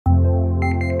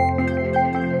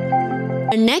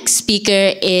next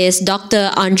speaker is Dr.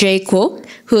 Andrei Kwok,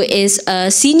 who is a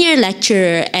senior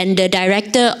lecturer and the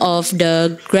director of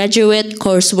the graduate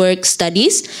coursework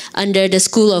studies under the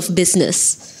School of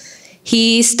Business.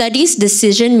 He studies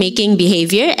decision-making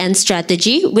behavior and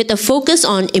strategy with a focus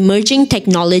on emerging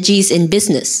technologies in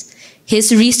business.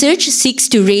 His research seeks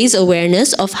to raise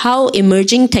awareness of how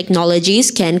emerging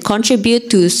technologies can contribute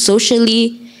to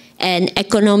socially and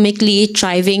economically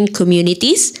thriving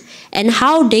communities, and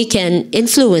how they can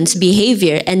influence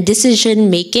behavior and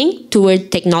decision-making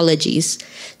toward technologies.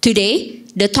 Today,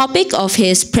 the topic of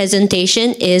his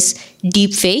presentation is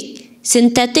Deepfake,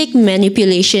 Synthetic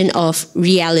Manipulation of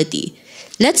Reality.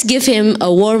 Let's give him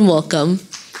a warm welcome.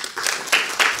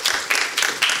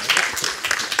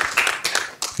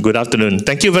 Good afternoon.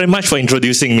 Thank you very much for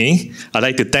introducing me. I'd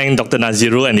like to thank Dr.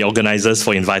 Naziru and the organizers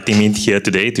for inviting me here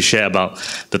today to share about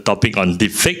the topic on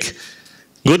deepfake.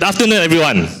 Good afternoon,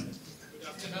 everyone. Good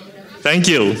afternoon. Thank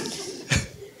you.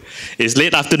 It's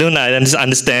late afternoon, I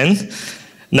understand.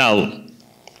 Now,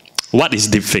 what is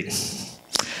deepfake?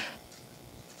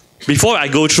 Before I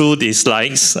go through these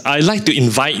slides, I'd like to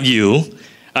invite you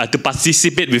to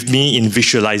participate with me in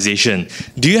visualization.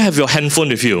 Do you have your handphone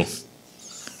with you?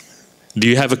 Do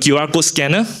you have a QR code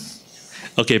scanner?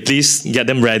 Okay, please get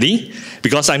them ready,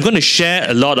 because I'm going to share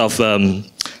a lot of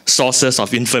sources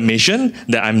of information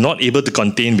that I'm not able to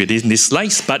contain within these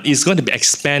slides, but it's going to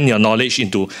expand your knowledge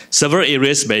into several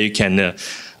areas where you can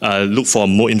look for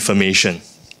more information.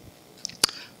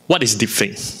 What is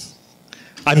deepfake?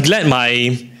 I'm glad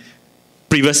my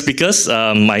previous speakers,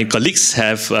 my colleagues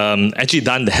have actually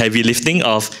done the heavy lifting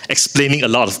of explaining a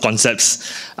lot of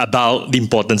concepts about the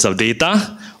importance of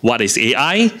data, what is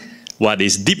AI, what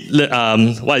is deep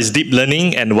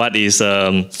learning, and what is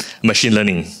machine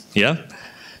learning. Yeah.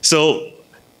 So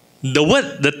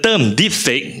the term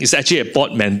deepfake is actually a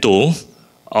portmanteau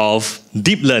of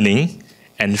deep learning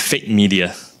and fake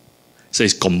media. So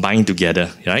it's combined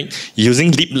together, right? Using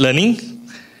deep learning,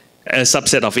 a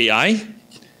subset of AI,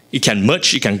 it can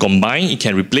merge, it can combine, it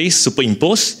can replace,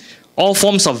 superimpose all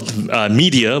forms of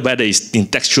media, whether it's in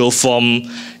textual form,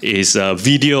 is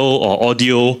video or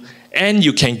audio, and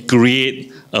you can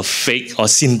create a fake or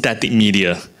synthetic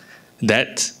media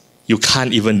that you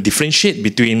can't even differentiate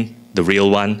between the real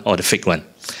one or the fake one.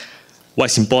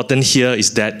 What's important here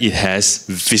is that it has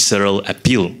visceral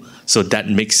appeal, so that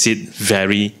makes it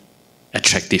very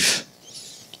attractive.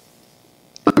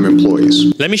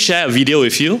 Employees. Let me share a video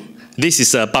with you. This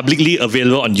is publicly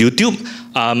available on YouTube.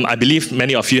 I believe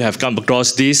many of you have come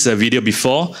across this video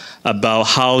before about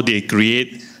how they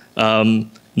create the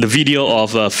video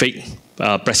of fake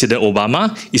President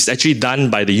Obama. It's actually done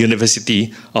by the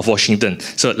University of Washington.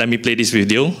 So let me play this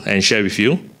video and share with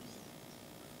you.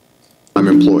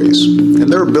 Employees and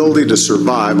their ability to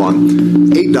survive on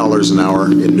 $8 an hour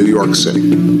in New York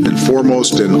City. And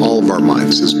foremost in all of our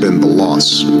minds has been the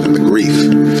loss and the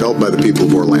grief felt by the people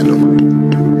of Orlando.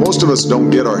 Most of us don't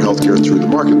get our health care through the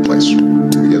marketplace.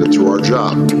 We get it through our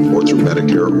job or through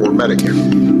Medicare or Medicare.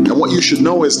 And what you should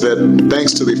know is that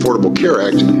thanks to the Affordable Care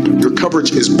Act, your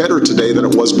coverage is better today than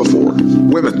it was before.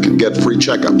 Women can get free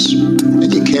checkups,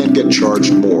 and you can't get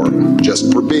charged more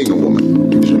just for being a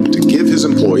woman. To give his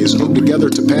employees hope together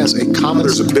to pass a common,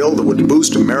 there's a bill that would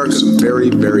boost America in very,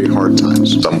 very hard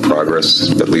times. Some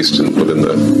progress, at least within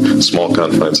the small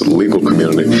confines of the legal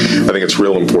community. I think it's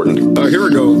real important. Here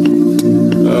we go.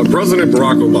 President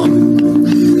Barack Obama,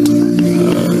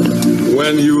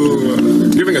 when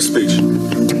you giving a speech,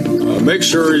 make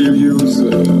sure you use...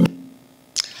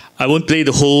 I won't play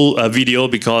the whole video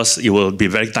because it will be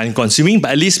very time consuming,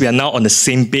 but at least we are now on the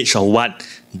same page of what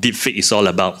deepfake is all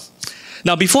about.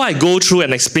 Now, before I go through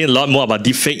and explain a lot more about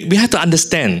deepfake, we have to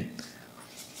understand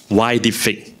why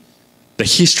deepfake, the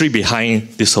history behind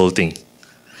this whole thing.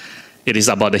 It is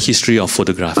about the history of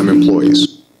photography.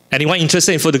 Employees. Anyone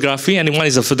interested in photography? Anyone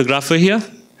is a photographer here?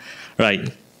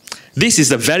 Right. This is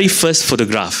the very first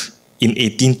photograph in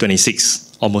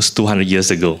 1826, almost 200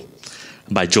 years ago,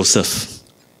 by Joseph.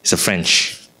 It's a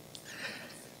French.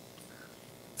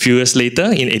 A few years later,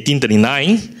 in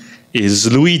 1839, is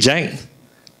Louis-Jacques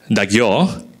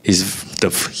Daguerre.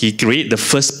 He created the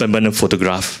first permanent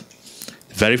photograph.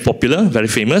 Very popular, very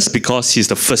famous, because he's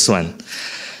the first one.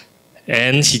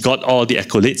 And he got all the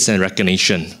accolades and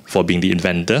recognition for being the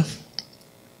inventor.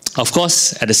 Of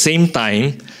course, at the same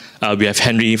time, we have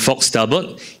Henry Fox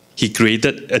Talbot. He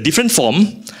created a different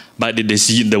form, but it is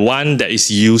the one that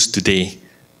is used today,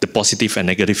 the positive and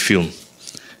negative film.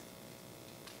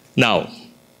 Now,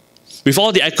 with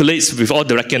all the accolades, with all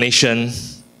the recognition,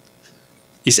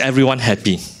 is everyone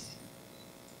happy?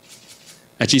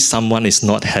 Actually, someone is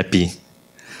not happy.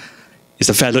 It's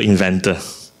a fellow inventor.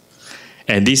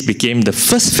 And this became the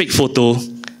first fake photo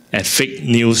and fake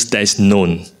news that is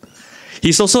known.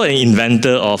 He's also an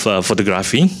inventor of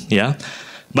photography, yeah.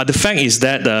 But the fact is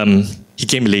that he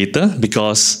came later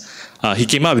because he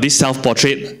came up with this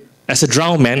self-portrait as a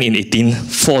drowned man in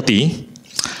 1840.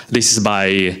 This is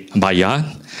by Bayard.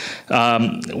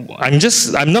 I'm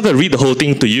not going to read the whole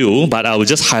thing to you, but I will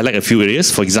just highlight a few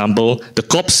areas. For example, the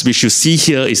corpse which you see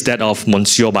here is that of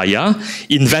Monsieur Bayard,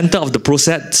 inventor of the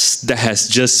process that has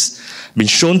just been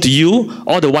shown to you,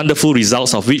 all the wonderful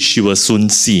results of which you will soon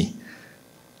see.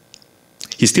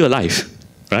 He's still alive,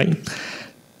 right?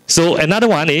 So another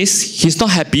one is, he's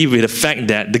not happy with the fact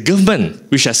that the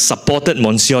government, which has supported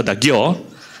Monsieur Daguerre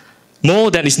more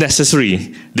than is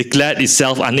necessary, declared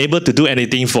itself unable to do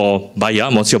anything for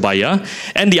Bayard, Monsieur Bayard,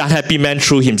 and the unhappy man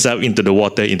threw himself into the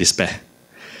water in despair.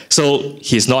 So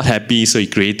he's not happy, so he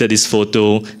created this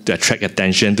photo to attract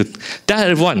attention, to tell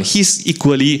everyone he's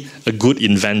equally a good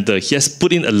inventor. He has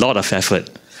put in a lot of effort.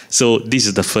 So this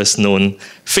is the first known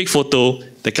fake photo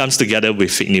that comes together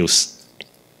with fake news.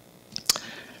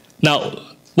 Now,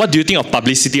 what do you think of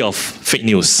publicity of fake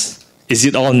news? Is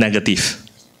it all negative?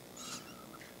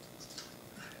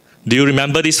 Do you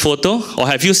remember this photo? Or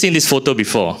have you seen this photo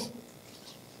before?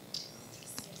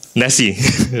 Nessie,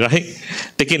 right?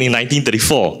 Taken in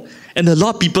 1934. And a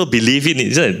lot of people believe in it,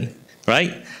 isn't it?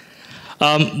 Right?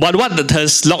 But what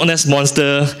does Loch Ness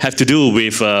Monster have to do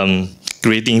with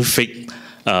creating fake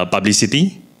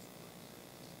publicity?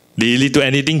 Did it lead to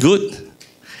anything good?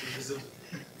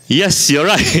 Yes, you're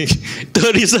right.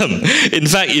 Tourism. In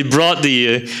fact, it brought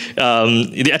the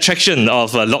attraction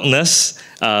of Loch Ness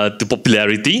to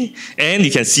popularity. And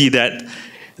you can see that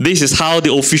this is how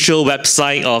the official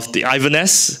website of the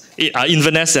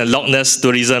Inverness and Loch Ness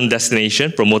tourism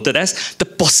destination promoted as the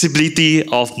possibility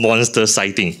of monster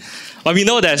sighting. But we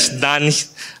know that's done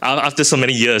after so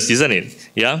many years, isn't it?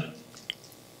 Yeah.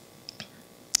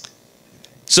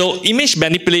 So image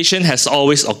manipulation has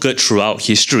always occurred throughout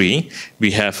history.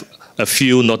 We have a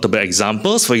few notable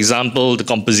examples. For example, the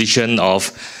composition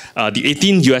of the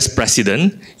 18th US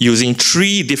president using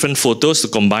 3 different photos to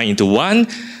combine into one.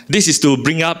 This is to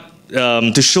bring up,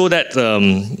 to show that,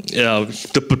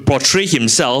 to portray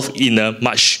himself in a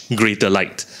much greater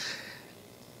light.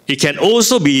 It can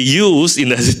also be used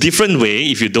in a different way.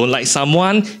 If you don't like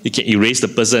someone, you can erase the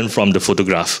person from the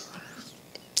photograph.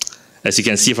 As you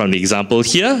can see from the example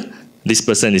here, this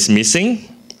person is missing.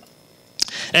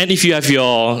 And if you have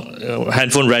your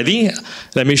handphone ready,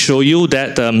 let me show you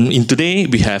that in today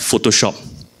we have Photoshop.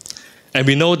 And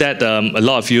we know that a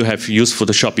lot of you have used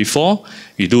Photoshop before.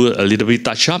 We do a little bit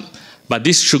touch-up. But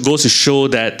this goes to show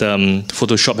that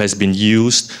Photoshop has been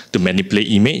used to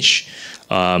manipulate image,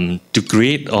 to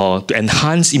create or to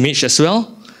enhance image as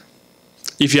well.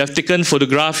 If you have taken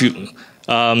photograph,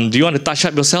 do you want to touch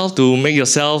up yourself to make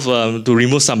yourself, to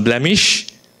remove some blemish?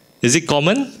 Is it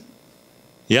common?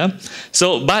 Yeah.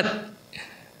 So, but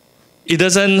it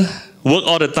doesn't work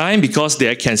all the time because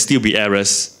there can still be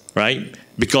errors, right?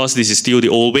 Because this is still the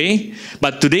old way.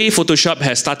 But today, Photoshop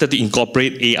has started to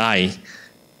incorporate AI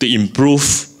to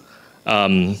improve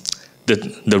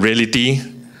the reality,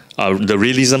 the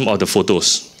realism of the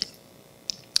photos.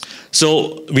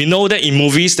 So we know that in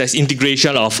movies, there's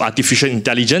integration of artificial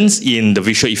intelligence in the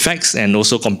visual effects and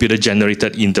also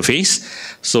computer-generated interface.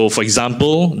 So for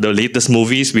example, the latest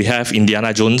movies we have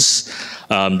Indiana Jones,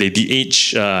 they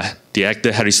de-age the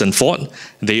actor Harrison Ford.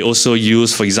 They also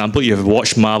use, for example, you have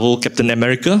watched Marvel Captain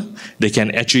America, they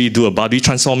can actually do a body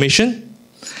transformation.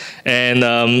 And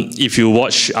if you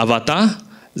watch Avatar,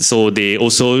 so they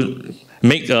also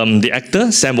make the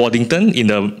actor Sam Worthington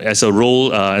as a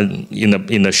role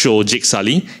in the show Jake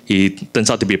Sully. He turns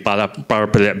out to be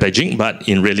paraplegic, but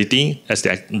in reality, as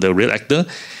the real actor,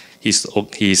 he's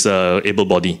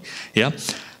able-bodied. Yeah,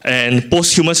 and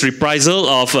posthumous reprisal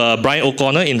of Brian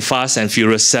O'Connor in Fast and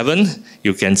Furious 7.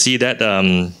 You can see that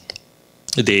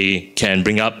they can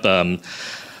bring up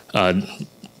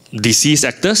deceased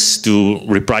actors to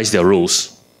reprise their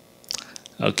roles.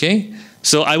 Okay.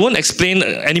 So I won't explain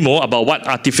anymore about what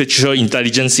artificial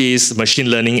intelligence is, machine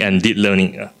learning, and deep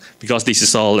learning, because this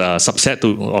is all a subset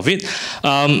of it.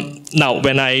 Now,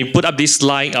 when I put up this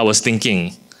slide, I was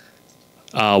thinking,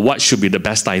 what should be the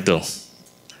best title?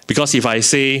 Because if I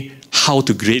say how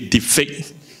to create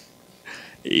deepfake,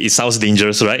 it sounds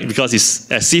dangerous, right? Because it's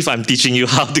as if I'm teaching you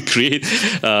how to create,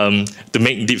 to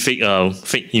make deepfake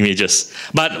fake images.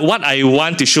 But what I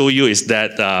want to show you is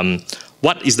that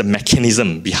what is the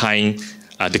mechanism behind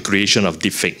the creation of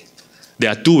deepfake? There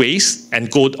are 2 ways,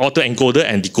 autoencoder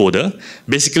and decoder.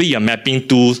 Basically, you're mapping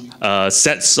 2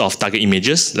 sets of target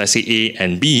images, let's say A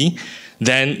and B.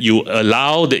 Then you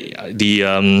allow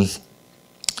the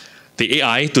the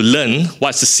AI to learn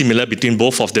what's similar between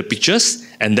both of the pictures,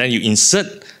 and then you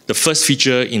insert the first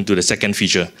feature into the second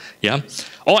feature. Yeah.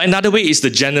 Or another way is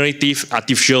the generative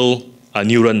artificial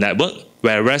neural network,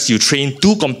 whereas you train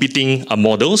two competing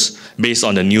models based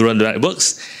on the neural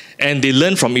networks, and they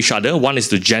learn from each other. One is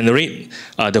to generate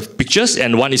the pictures,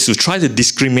 and one is to try to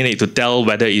discriminate to tell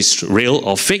whether it's real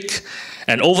or fake.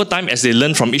 And over time, as they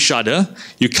learn from each other,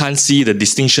 you can't see the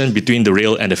distinction between the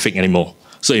real and the fake anymore.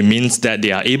 So it means that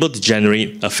they are able to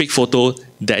generate a fake photo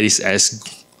that is as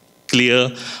clear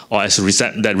or as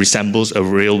that resembles a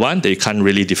real one that you can't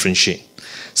really differentiate.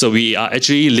 So we are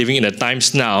actually living in the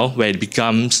times now where it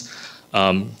becomes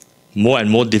more and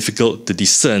more difficult to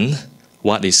discern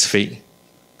what is fake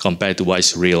compared to what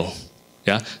is real.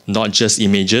 Yeah? Not just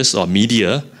images or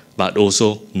media, but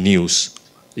also news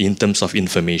in terms of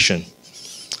information.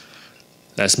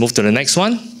 Let's move to the next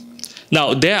one.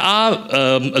 Now, there are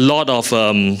a lot of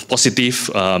positive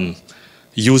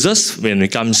users when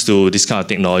it comes to this kind of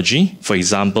technology. For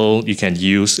example, you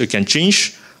can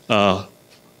change a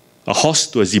horse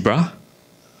to a zebra.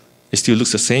 It still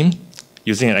looks the same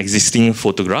using an existing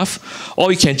photograph.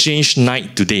 Or you can change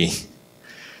night to day.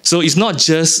 So it's not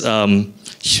just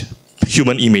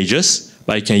human images,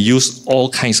 but you can use all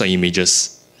kinds of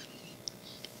images.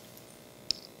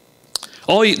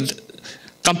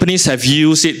 Companies have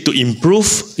used it to improve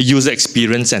user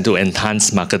experience and to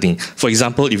enhance marketing. For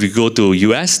example, if you go to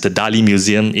US, the Dali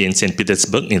Museum in St.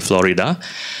 Petersburg in Florida,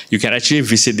 you can actually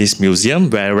visit this museum,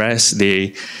 whereas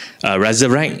they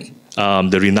resurrect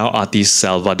the renowned artist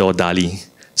Salvador Dali.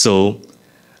 So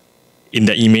in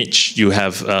the image, you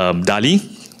have Dali,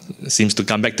 seems to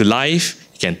come back to life.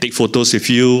 Can take photos with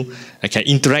you, can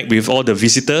interact with all the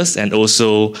visitors, and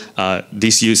also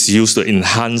this is used to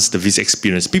enhance the visit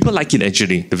experience. People like it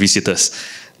actually, the visitors.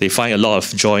 They find a lot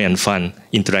of joy and fun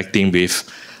interacting with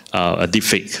a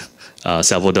deepfake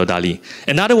Salvador Dali.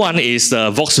 Another one is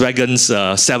Volkswagen's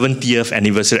 70th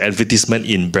anniversary advertisement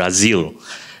in Brazil,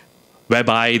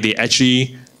 whereby they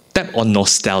actually tap on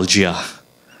nostalgia,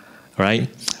 right?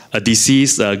 A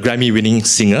deceased Grammy-winning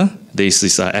singer, this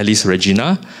is Alice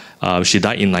Regina. She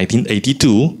died in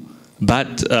 1982,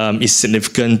 but it's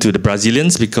significant to the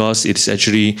Brazilians because it's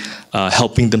actually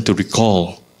helping them to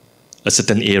recall a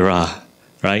certain era,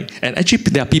 right? And actually,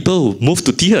 there are people who move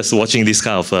to tears watching this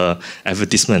kind of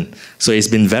advertisement. So it's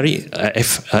been very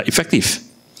effective.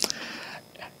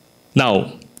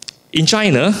 Now, in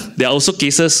China, there are also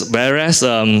cases whereas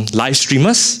live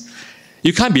streamers,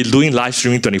 you can't be doing live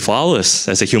streaming 24 hours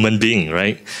as a human being,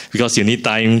 right? Because you need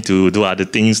time to do other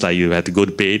things, like you have to go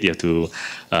to bed, you have to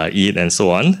eat and so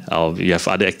on. Or you have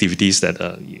other activities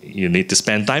that you need to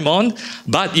spend time on.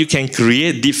 But you can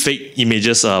create deepfake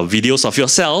images or videos of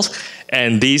yourself,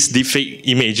 and these deepfake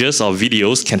images or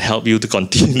videos can help you to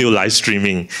continue live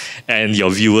streaming, and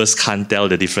your viewers can't tell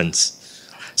the difference.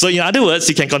 So in other words,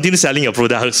 you can continue selling your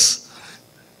products.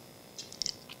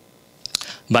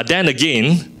 But then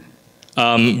again,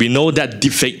 we know that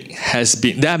deepfake has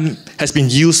been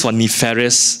used for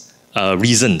nefarious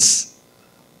reasons,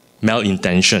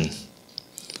 malintention,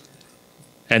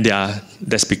 and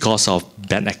that's because of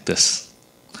bad actors.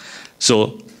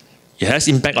 So it has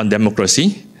impact on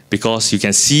democracy because you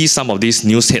can see some of these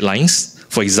news headlines.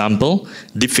 For example,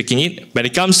 deepfaking it. When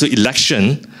it comes to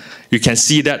election, you can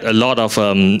see that a lot of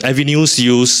avenues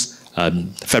use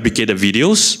fabricated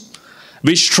videos,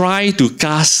 which try to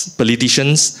cast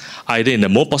politicians either in a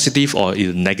more positive or in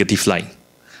a negative light,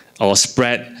 or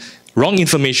spread wrong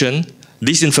information,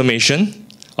 disinformation,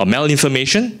 or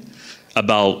malinformation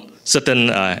about certain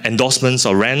endorsements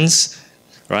or rants,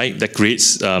 right, that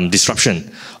creates disruption.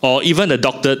 Or even the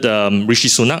Dr. Rishi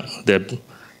Sunak, the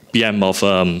PM of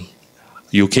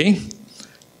UK.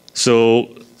 So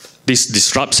this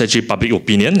disrupts actually public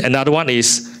opinion. Another one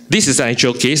is, this is an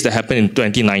actual case that happened in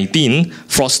 2019.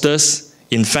 Fraudsters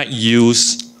in fact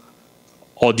use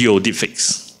audio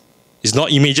deepfakes. It's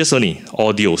not images only,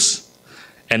 audios.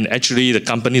 And actually the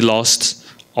company lost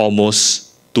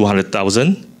almost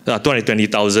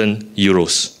 220,000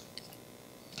 euros.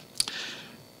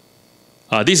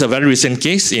 This is a very recent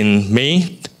case. In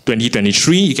May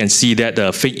 2023, you can see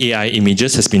that fake AI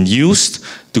images has been used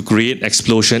to create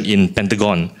explosion in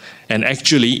Pentagon. And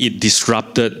actually it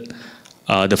disrupted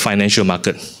the financial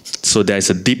market. So there's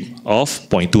a dip of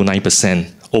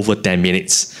 0.29% over 10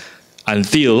 minutes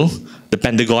until the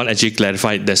Pentagon actually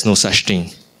clarified there's no such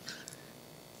thing.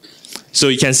 So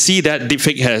you can see that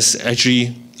deepfake has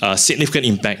actually a significant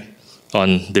impact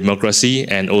on democracy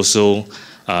and also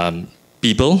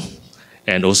people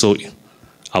and also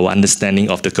our understanding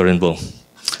of the current world.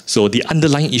 So the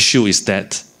underlying issue is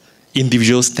that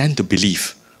individuals tend to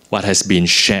believe what has been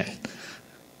shared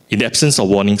in the absence of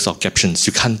warnings or captions,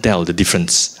 you can't tell the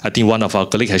difference. I think one of our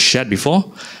colleagues has shared before,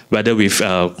 whether with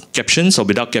captions or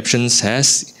without captions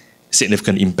has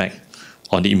significant impact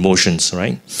on the emotions,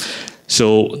 right?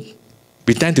 So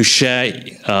we tend to share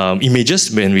images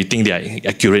when we think they are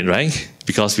accurate, right?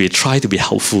 Because we try to be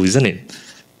helpful, isn't it?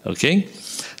 Okay?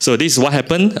 So this is what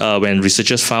happened when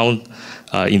researchers found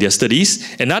in their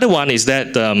studies. Another one is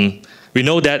that we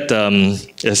know that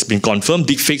it's been confirmed,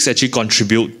 deepfakes actually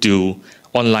contribute to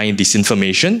online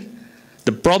disinformation.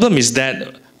 The problem is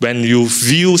that when you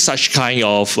view such kind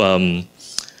of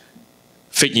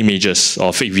fake images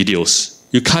or fake videos,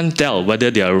 you can't tell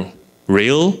whether they are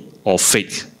real or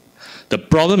fake. The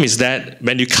problem is that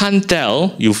when you can't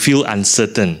tell, you feel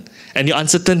uncertain. And your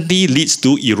uncertainty leads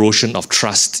to erosion of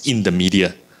trust in the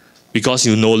media, because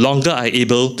you no longer are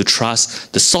able to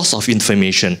trust the source of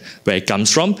information, where it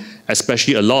comes from,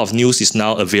 especially a lot of news is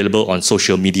now available on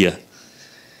social media.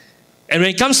 And when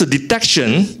it comes to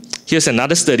detection, here's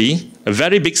another study, a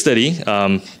very big study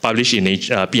published in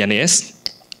PNAS.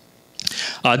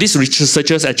 These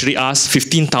researchers actually asked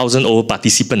 15,000 over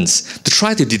participants to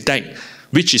try to detect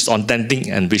which is authentic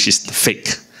and which is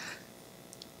fake.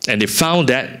 And they found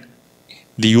that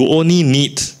you only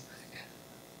need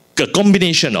a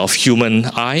combination of human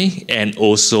eye and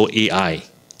also AI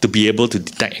to be able to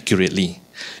detect accurately.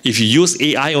 If you use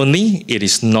AI only, it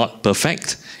is not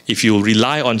perfect. If you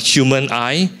rely on human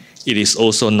eye, it is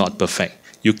also not perfect.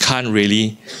 You can't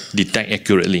really detect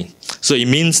accurately. So it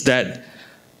means that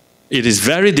it is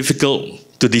very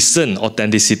difficult to discern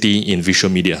authenticity in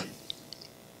visual media.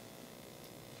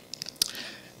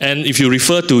 And if you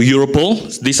refer to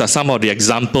Europol, these are some of the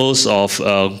examples of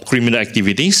criminal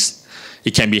activities.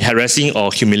 It can be harassing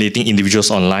or humiliating individuals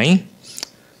online.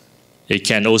 It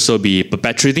can also be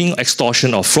perpetrating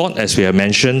extortion or fraud, as we have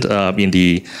mentioned in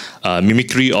the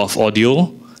mimicry of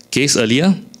audio case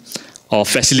earlier, or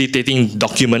facilitating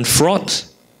document fraud,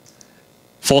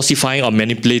 falsifying or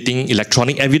manipulating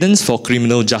electronic evidence for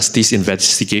criminal justice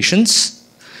investigations,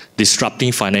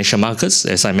 disrupting financial markets,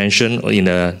 as I mentioned in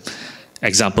the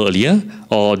example earlier,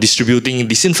 or distributing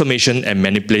disinformation and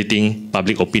manipulating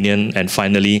public opinion, and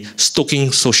finally,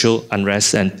 stoking social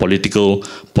unrest and political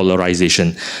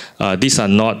polarization. These are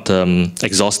not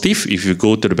exhaustive. If you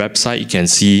go to the website, you can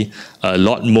see a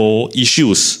lot more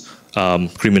issues,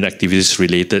 criminal activities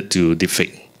related to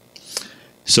deepfake.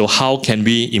 So how can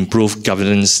we improve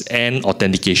governance and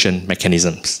authentication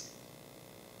mechanisms?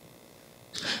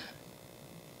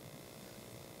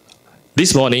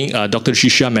 This morning, Dr.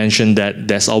 Shisha mentioned that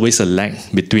there's always a lag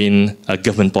between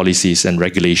government policies and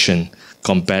regulation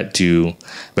compared to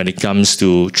when it comes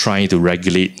to trying to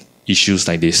regulate issues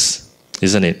like this,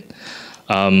 isn't it?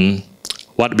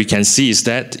 What we can see is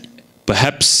that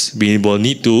perhaps we will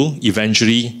need to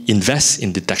eventually invest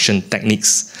in detection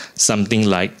techniques, something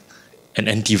like an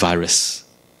antivirus.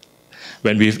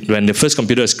 When the first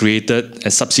computer is created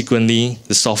and subsequently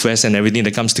the softwares and everything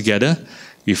that comes together,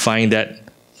 we find that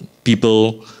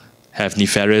people have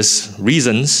nefarious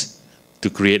reasons to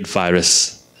create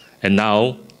virus. And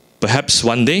now, perhaps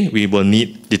one day, we will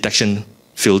need detection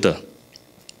filter.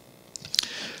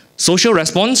 Social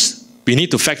response, we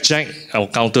need to fact check or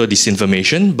counter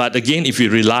disinformation. But again, if you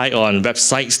rely on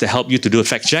websites to help you to do a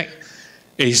fact check,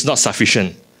 it is not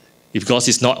sufficient because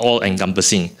it's not all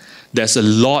encompassing. There's a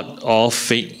lot of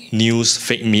fake news,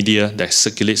 fake media that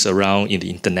circulates around in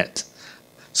the internet.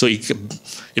 So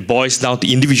it boils down to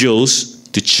individuals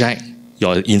to check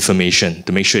your information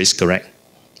to make sure it's correct.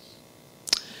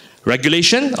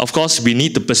 Regulation, of course, we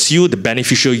need to pursue the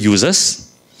beneficial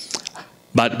users,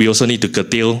 but we also need to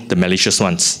curtail the malicious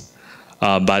ones.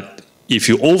 But if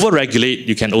you over-regulate,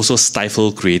 you can also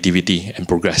stifle creativity and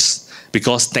progress,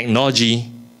 because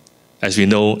technology, as we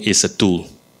know, is a tool.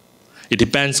 It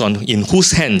depends on in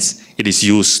whose hands it is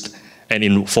used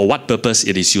and for what purpose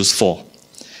it is used for.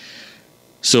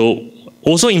 So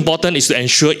also important is to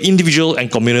ensure individual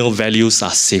and communal values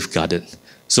are safeguarded.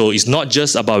 So it's not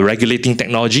just about regulating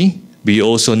technology, we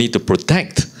also need to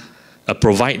protect,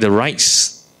 provide the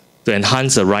rights, to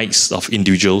enhance the rights of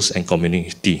individuals and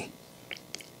community.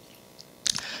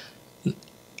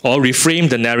 Or reframe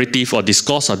the narrative or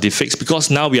discourse of deepfakes,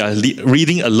 because now we are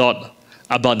reading a lot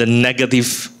about the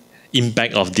negative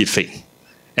impact of deepfake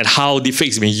and how deepfake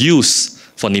is being used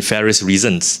for nefarious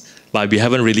reasons, but we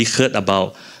haven't really heard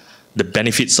about the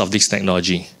benefits of this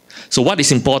technology. So what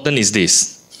is important is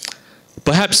this.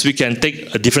 Perhaps we can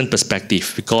take a different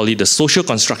perspective. We call it the social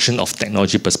construction of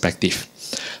technology perspective.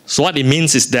 So what it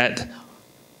means is that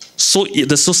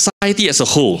the society as a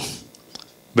whole,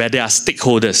 where there are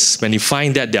stakeholders, when you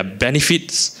find that there are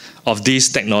benefits of this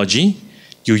technology,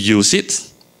 you use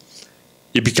it.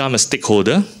 you become a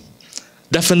stakeholder,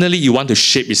 definitely you want to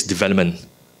shape its development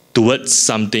towards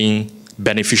something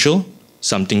beneficial,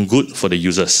 something good for the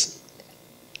users.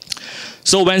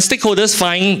 So when stakeholders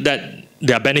find that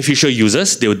they are beneficial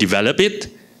users, they will develop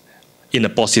it in a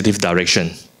positive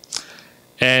direction.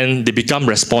 And they become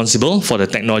responsible for the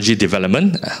technology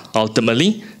development.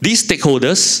 Ultimately, these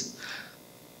stakeholders,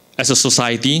 as a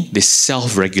society, they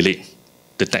self-regulate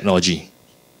the technology,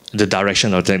 the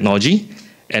direction of technology,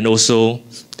 and also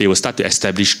they will start to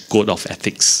establish code of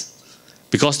ethics.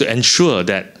 Because to ensure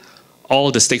that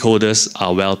all the stakeholders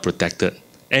are well protected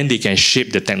and they can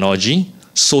shape the technology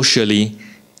socially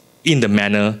in the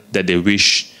manner that they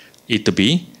wish it to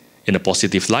be, in a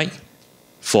positive light,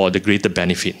 for the greater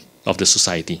benefit of the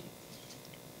society.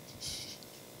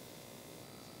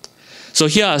 So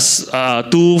here are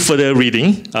two further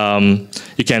reading.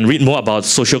 You can read more about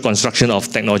social construction of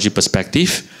technology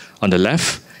perspective on the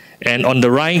left. And on the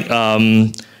right,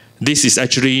 this is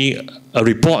actually a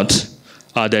report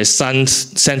that is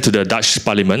sent to the Dutch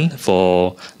Parliament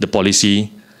for the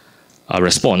policy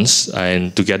response.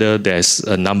 And together, there's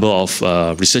a number of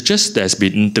researchers that has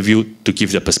been interviewed to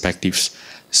give their perspectives.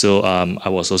 So I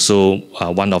was also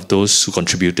one of those who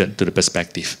contributed to the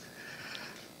perspective.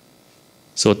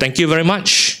 So thank you very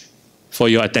much for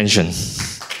your attention.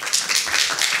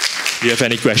 Do you have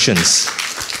any questions?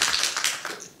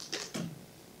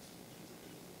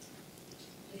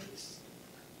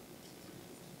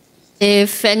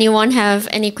 If anyone have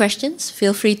any questions,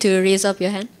 feel free to raise up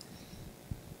your hand.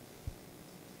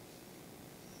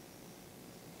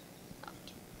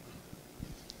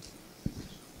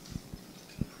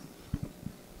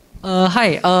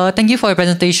 Hi, thank you for your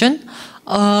presentation.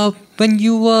 When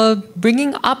you were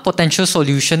bringing up potential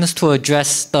solutions to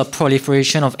address the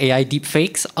proliferation of AI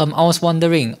deepfakes, I was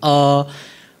wondering,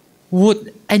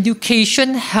 would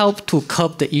education help to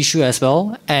curb the issue as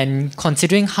well? And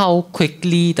considering how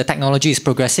quickly the technology is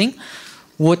progressing,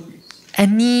 would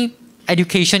any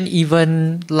education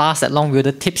even last that long? Will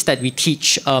the tips that we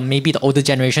teach maybe the older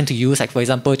generation to use, like for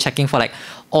example, checking for like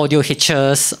audio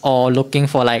hitches or looking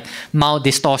for like mild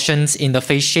distortions in the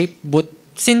face shape,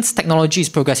 since technology is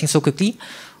progressing so quickly,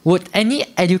 would any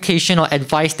education or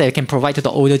advice that you can provide to the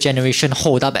older generation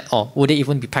hold up at all? Would it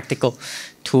even be practical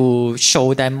to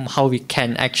show them how we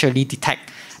can actually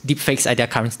detect deepfakes at their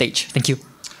current stage? Thank you.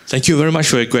 Thank you very much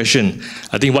for your question.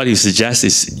 I think what you suggest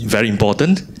is very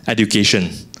important, education.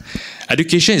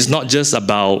 Education is not just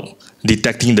about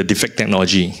detecting the defect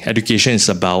technology. Education is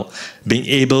about being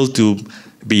able to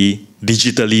be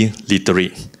digitally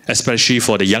literate, especially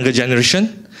for the younger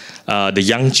generation, the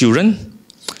young children,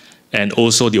 and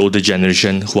also the older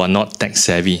generation who are not tech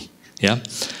savvy. Yeah.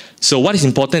 So what is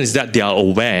important is that they are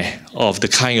aware of the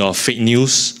kind of fake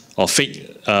news or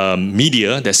fake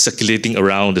media that's circulating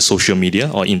around the social media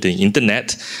or in the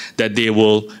internet, that they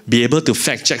will be able to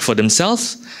fact check for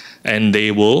themselves, and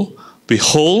they will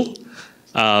behold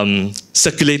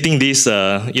circulating this,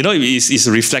 it's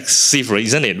reflexive, right,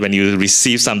 isn't it? When you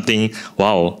receive something,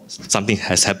 wow, something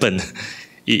has happened.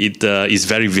 It is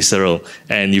very visceral,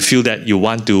 and you feel that you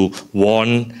want to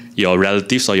warn your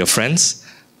relatives or your friends.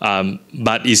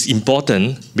 But it's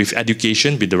important with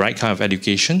education, with the right kind of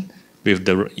education, with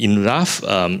the enough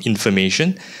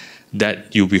information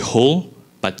that you behold,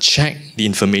 but check the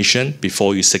information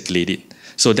before you circulate it.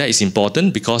 So that is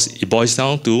important because it boils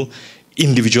down to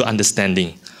individual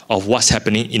understanding of what's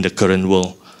happening in the current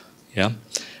world. Yeah,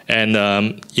 and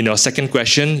in your second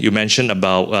question, you mentioned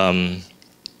about.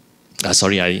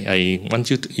 Sorry, I want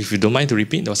you to, if you don't mind, to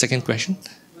repeat the second question.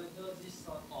 Whether this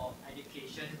sort of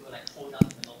education will like hold up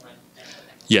in the long run?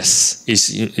 Yes,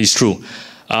 it's true.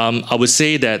 I would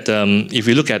say that if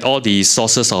you look at all the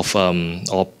sources of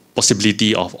or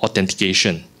possibility of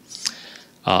authentication,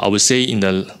 I would say in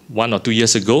the 1 or 2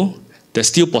 years ago, there's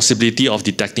still possibility of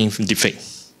detecting deepfake.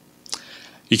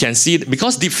 You can see,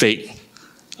 because deepfake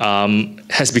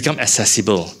has become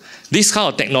accessible. This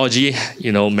kind of technology,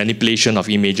 manipulation of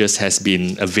images has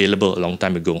been available a long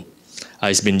time ago.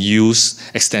 It's been used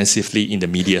extensively in the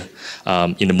media,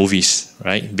 in the movies,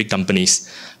 right? Big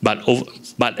companies.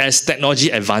 But as technology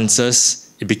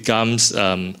advances, it becomes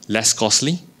less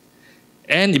costly,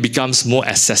 and it becomes more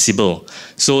accessible.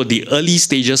 So the early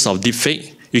stages of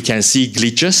deepfake, you can see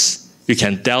glitches. You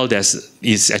can tell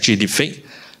it's actually deepfake.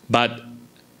 But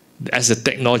as the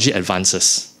technology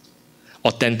advances,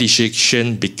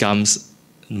 authentication becomes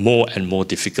more and more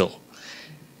difficult.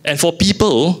 And for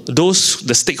people, the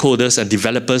stakeholders and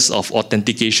developers of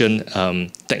authentication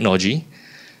technology,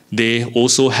 they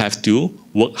also have to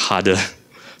work harder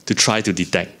to try to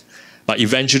detect. But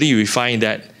eventually we find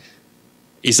that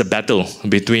it's a battle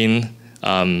between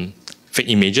fake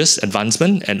images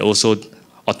advancement and also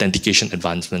authentication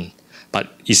advancement. But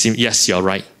yes, you're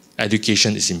right.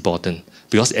 Education is important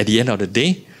because at the end of the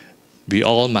day, we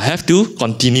all might have to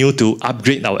continue to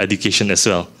upgrade our education as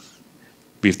well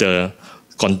with the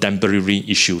contemporary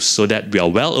issues so that we are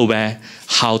well aware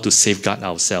how to safeguard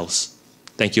ourselves.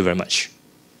 Thank you very much.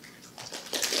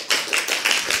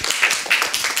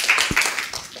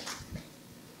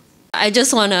 I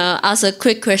just want to ask a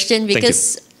quick question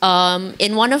because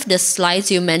in one of the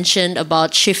slides you mentioned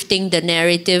about shifting the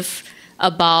narrative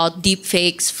about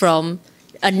deepfakes from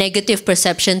a negative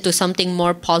perception to something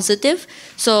more positive.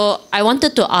 So I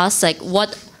wanted to ask, like,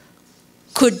 what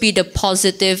could be the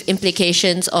positive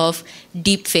implications of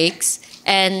deepfakes?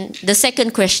 And the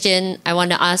second question I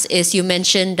want to ask is, you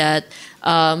mentioned that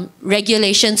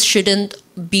regulations shouldn't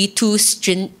be too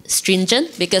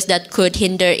stringent because that could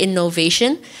hinder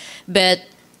innovation. But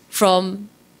from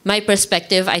my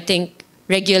perspective, I think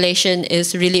regulation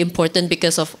is really important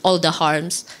because of all the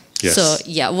harms. Yes. So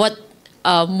yeah, what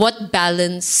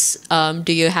balance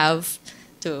do you have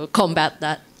to combat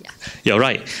that? Yeah. You're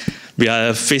right. We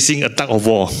are facing a tug of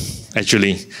war,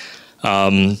 actually.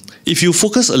 If you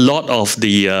focus a lot of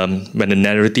the when the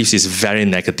narratives is very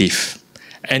negative,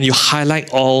 and you highlight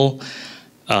all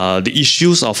the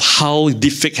issues of how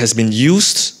deepfake has been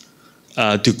used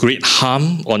to create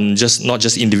harm on not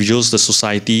just individuals, the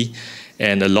society,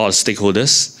 and a lot of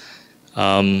stakeholders.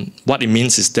 What it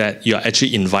means is that you are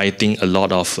actually inviting a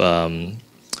lot of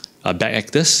bad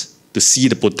actors to see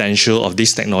the potential of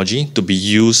this technology to be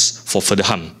used for further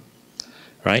harm,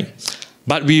 right?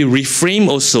 But we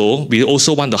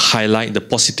also want to highlight the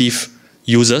positive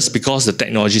users because the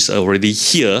technology is already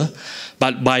here.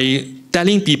 But by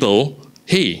telling people,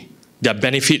 hey, there are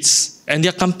benefits, and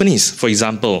there are companies, for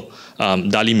example,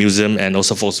 Dali Museum and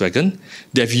also Volkswagen,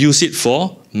 they've used it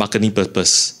for marketing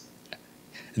purpose.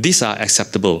 These are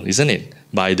acceptable, isn't it,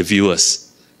 by the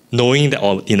viewers, knowing that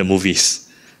in the movies,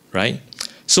 right?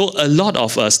 So a lot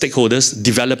of stakeholders,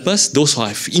 developers, those who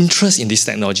have interest in this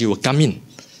technology will come in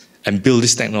and build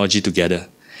this technology together.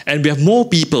 And we have more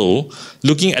people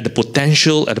looking at the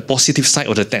potential, at the positive side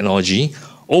of the technology.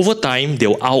 Over time, they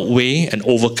will outweigh and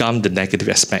overcome the negative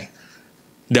aspect.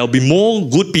 There will be more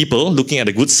good people looking at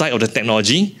the good side of the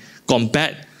technology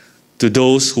compared to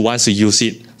those who want to use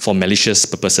it for malicious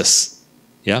purposes.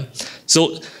 Yeah.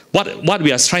 So what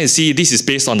we are trying to see, this is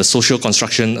based on the social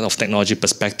construction of technology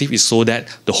perspective, is so that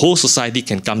the whole society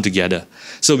can come together.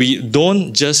 So we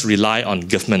don't just rely on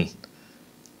government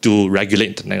to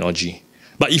regulate the technology.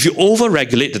 But if you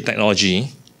over-regulate the technology,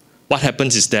 what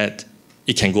happens is that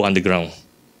it can go underground.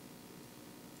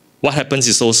 What happens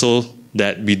is also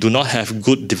that we do not have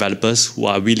good developers who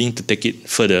are willing to take it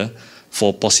further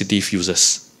for positive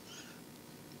users.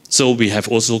 So we have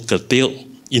also curtailed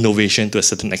innovation to a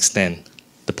certain extent,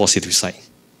 the positive side.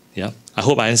 Yeah, I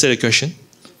hope I answered the question.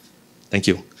 Thank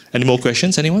you. Any more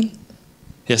questions, anyone?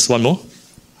 Yes, one more.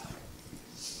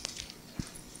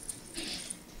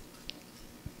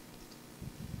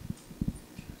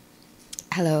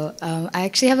 Hello. I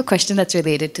actually have a question that's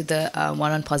related to the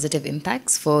one on positive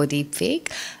impacts for deepfake.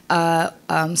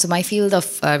 So my field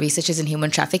of research is in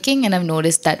human trafficking, and I've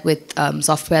noticed that with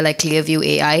software like Clearview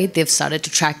AI, they've started to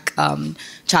track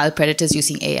child predators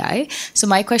using AI. So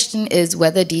my question is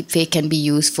whether deepfake can be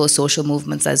used for social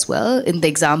movements as well. In the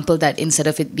example that instead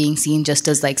of it being seen just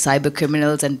as like cyber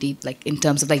criminals and in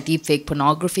terms of like deepfake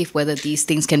pornography, whether these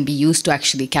things can be used to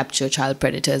actually capture child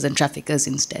predators and traffickers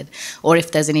instead, or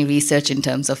if there's any research in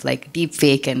terms of like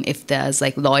deepfake and if there's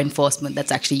like law enforcement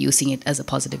that's actually using it as a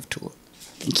positive tool.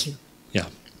 Thank you. Yeah,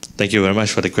 thank you very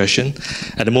much for the question.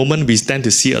 At the moment, we tend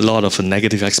to see a lot of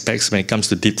negative aspects when it comes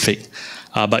to deepfake.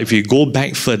 But if you go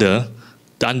back further,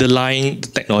 the underlying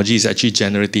technology is actually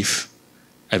generative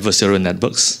adversarial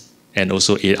networks and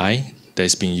also AI that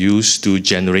is being used to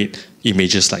generate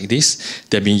images like this.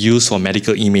 They're being used for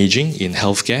medical imaging in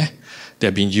healthcare.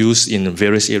 They're being used in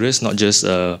various areas, not just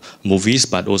movies,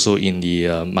 but also in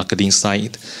the marketing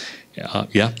side.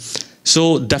 Yeah.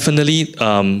 So definitely,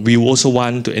 we also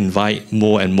want to invite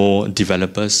more and more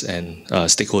developers and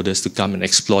stakeholders to come and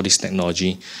explore this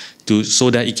technology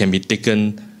so that it can be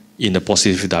taken in a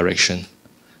positive direction.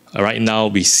 Right now,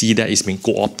 we see that it's been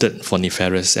co-opted for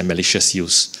nefarious and malicious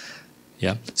use.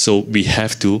 Yeah. So we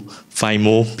have to find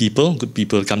more people, good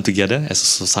people, come together as a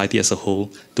society as a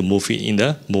whole to move it in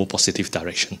a more positive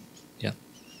direction. Yeah.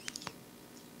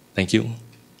 Thank you.